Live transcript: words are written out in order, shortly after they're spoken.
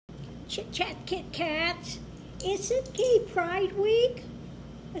Chit Chat Kit Kats. Is it Gay Pride Week?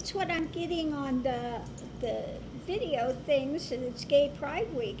 That's what I'm getting on the video things, and it's Gay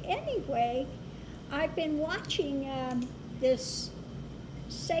Pride Week. Anyway, I've been watching this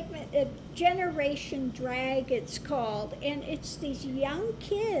segment, Generation Drag it's called, and it's these young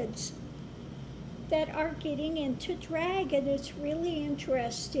kids that are getting into drag, and it's really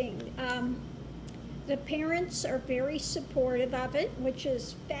interesting. The parents are very supportive of it, which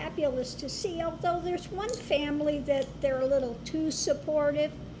is fabulous to see, although there's one family that they're a little too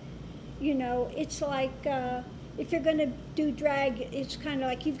supportive. You know, it's like if you're going to do drag, it's kind of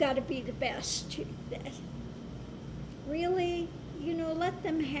like you've got to be the best. Really, you know, let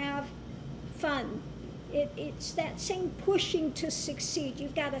them have fun. It's that same pushing to succeed.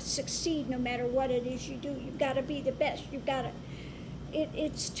 You've got to succeed no matter what it is you do. You've got to be the best. You've got to,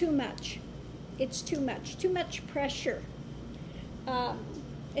 it's too much. It's too much pressure.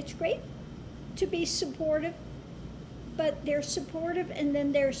 It's great to be supportive, but they're supportive and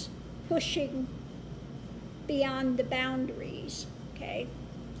then there's pushing beyond the boundaries, okay?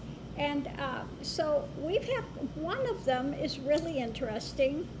 And so we've had, one of them is really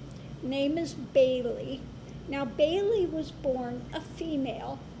interesting. Name is Bailey. Now Bailey was born a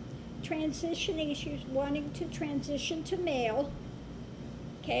female, transitioning, she was wanting to transition to male,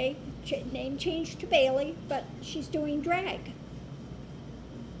 okay? Name changed to Bailey, but she's doing drag.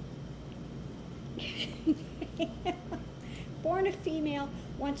 Born a female,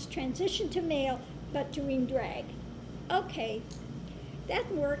 wants to transition to male, but doing drag. Okay,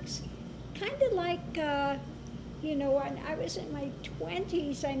 that works. Kind of like, you know, when I was in my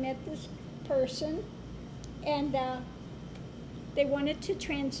 20s, I met this person, and they wanted to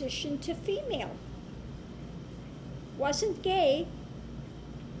transition to female. Wasn't gay,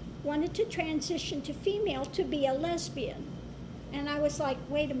 wanted to transition to female to be a lesbian. And I was like,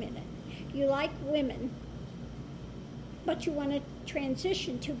 wait a minute, you like women, but you want to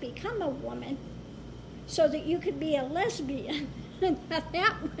transition to become a woman so that you could be a lesbian.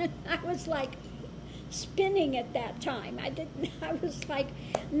 That one, I was like spinning at that time. I was like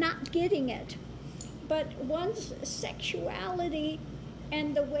not getting it. But one's sexuality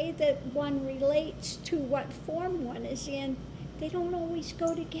and the way that one relates to what form one is in, they don't always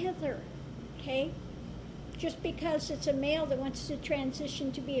go together, okay? Just because it's a male that wants to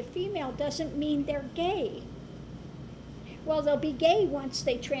transition to be a female doesn't mean they're gay. Well, they'll be gay once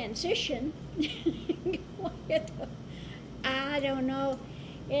they transition. I don't know.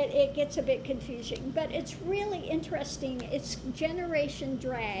 It gets a bit confusing, but it's really interesting. It's Generation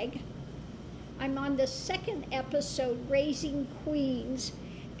Drag. I'm on the second episode, Raising Queens.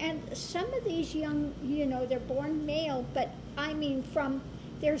 And some of these young, you know, they're born male, but I mean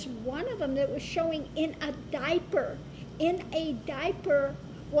there's one of them that was showing in a diaper. In a diaper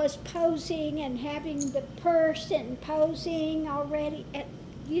was posing and having the purse and posing already at,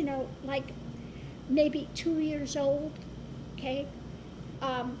 you know, like maybe 2 years old, okay?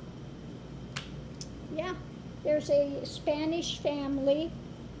 Yeah, there's a Spanish family,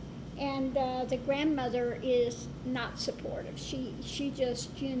 and the grandmother is not supportive. She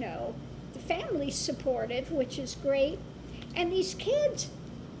just, you know, the family's supportive, which is great. And these kids,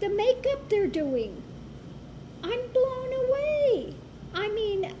 the makeup they're doing, I'm blown away. I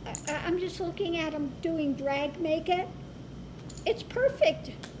mean, I'm just looking at them doing drag makeup. It's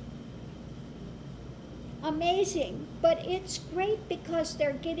perfect. Amazing. But it's great because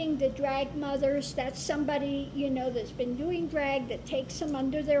they're getting the drag mothers. That's somebody, you know, that's been doing drag that takes them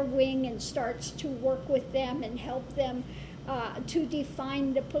under their wing and starts to work with them and help them to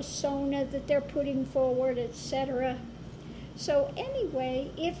define the persona that they're putting forward, etc. So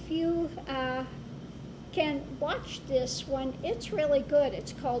anyway, if you can watch this one, it's really good.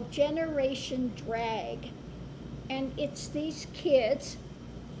 It's called Generation Drag. And it's these kids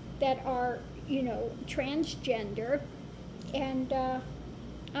that are, you know, transgender, and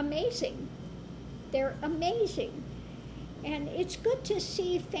amazing. They're amazing. And it's good to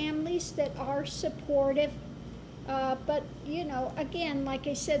see families that are supportive, but, you know, again, like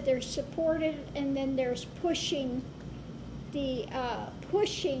I said, there's supportive, and then there's pushing, the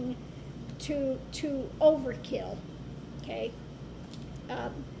pushing to overkill, okay?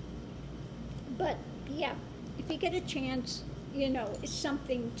 But, yeah, if you get a chance, you know, it's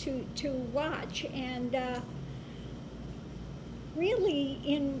something to watch. And really,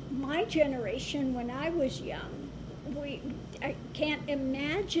 in my generation, when I was young, I can't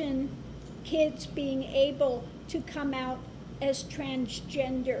imagine kids being able to come out as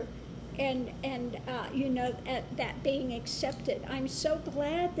transgender you know, that being accepted. I'm so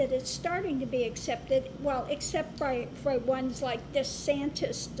glad that it's starting to be accepted. Well, except for ones like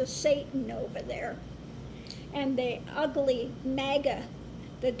DeSantis, the Satan over there, and the ugly MAGA,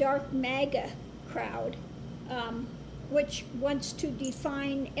 the dark MAGA crowd, which wants to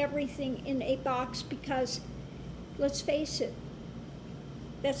define everything in a box because, let's face it,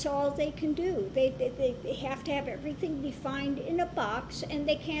 that's all they can do. They have to have everything defined in a box, and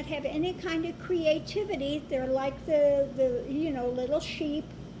they can't have any kind of creativity. They're like the you know, little sheep,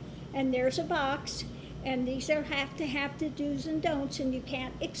 and there's a box, and these have to have the do's and don'ts, and you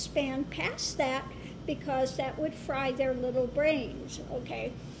can't expand past that because that would fry their little brains,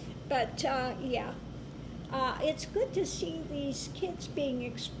 okay? But yeah, it's good to see these kids being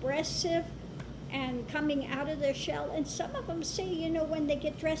expressive and coming out of their shell. And some of them say, you know, when they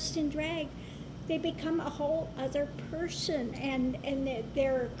get dressed in drag, they become a whole other person, and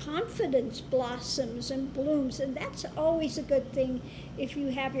their confidence blossoms and blooms. And that's always a good thing if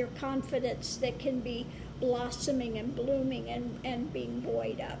you have your confidence that can be blossoming and blooming and being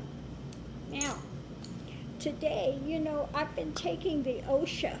buoyed up. Now, today, you know, I've been taking the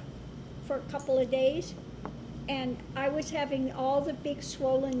OSHA for a couple of days, and I was having all the big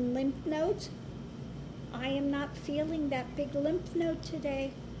swollen lymph nodes. I am not feeling that big lymph node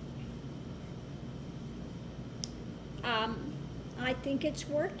today. I think it's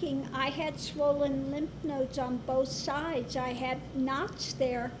working. I had swollen lymph nodes on both sides. I had knots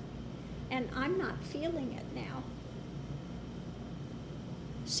there, and I'm not feeling it now.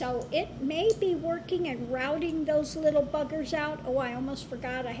 So it may be working and routing those little buggers out. Oh, I almost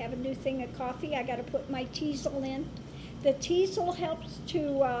forgot. I have a new thing of coffee. I got to put my teasel in. The teasel helps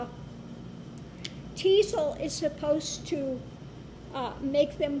to... Teasel is supposed to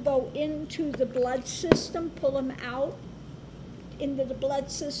make them go into the blood system, pull them out into the blood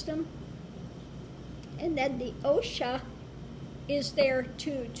system. And then the OSHA is there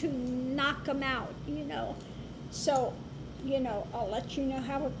to knock them out, you know. So, you know, I'll let you know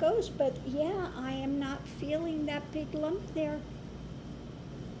how it goes. But yeah, I am not feeling that big lump there.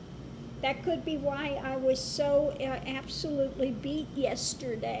 That could be why I was so absolutely beat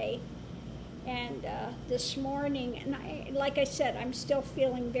yesterday. And this morning, and like I said, I'm still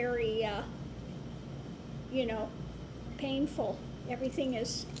feeling very, you know, painful. Everything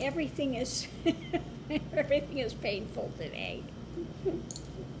is everything is painful today.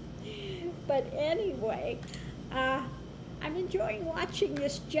 But anyway, I'm enjoying watching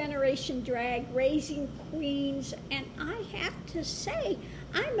this generation drag, raising queens, and I have to say,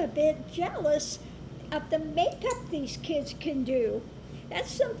 I'm a bit jealous of the makeup these kids can do. That's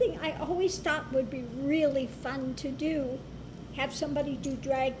something I always thought would be really fun to do, have somebody do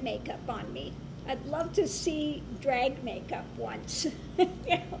drag makeup on me. I'd love to see drag makeup once.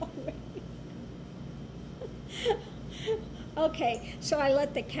 Okay, so I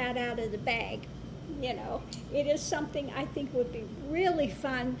let the cat out of the bag. You know, it is something I think would be really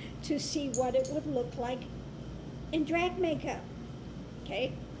fun to see what it would look like in drag makeup,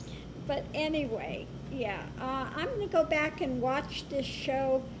 okay? But anyway, yeah, I'm going to go back and watch this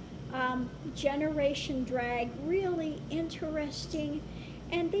show, Generation Drag, really interesting.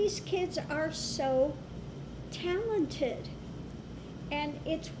 And these kids are so talented. And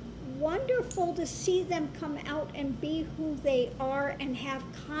it's wonderful to see them come out and be who they are and have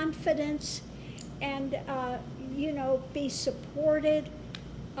confidence and, you know, be supported.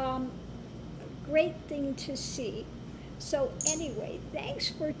 Great thing to see. So anyway, thanks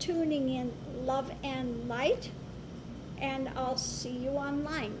for tuning in, love and light, and I'll see you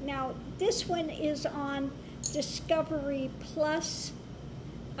online. Now, this one is on Discovery Plus.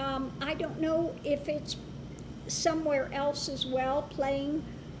 I don't know if it's somewhere else as well playing,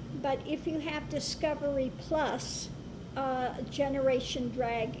 but if you have Discovery Plus, Generation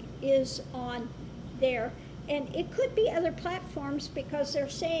Drag is on there. And it could be other platforms because they're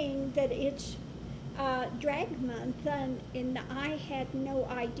saying that it's Drag Month, and I had no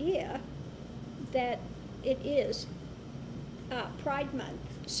idea that it is Pride Month.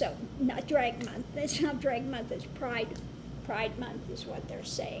 So, not Drag Month. It's not Drag Month, it's Pride Month is what they're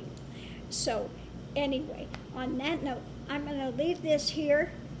saying. So, anyway, on that note, I'm going to leave this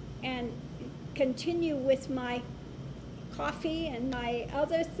here and continue with my coffee and my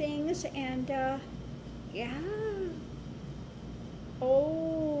other things, and yeah.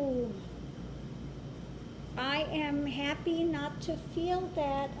 Oh, I am happy not to feel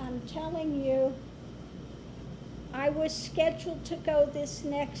that, I'm telling you. I was scheduled to go this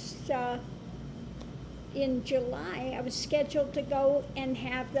next, in July, I was scheduled to go and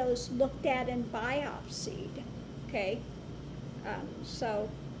have those looked at and biopsied, okay? So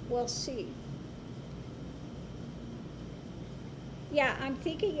We'll see. Yeah, I'm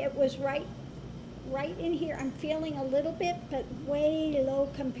thinking it was right in here. I'm feeling a little bit, but way low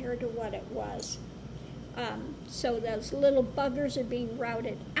compared to what it was. So those little buggers are being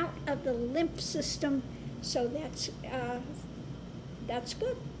routed out of the lymph system. So that's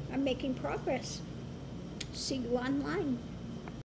good. I'm making progress. See you online.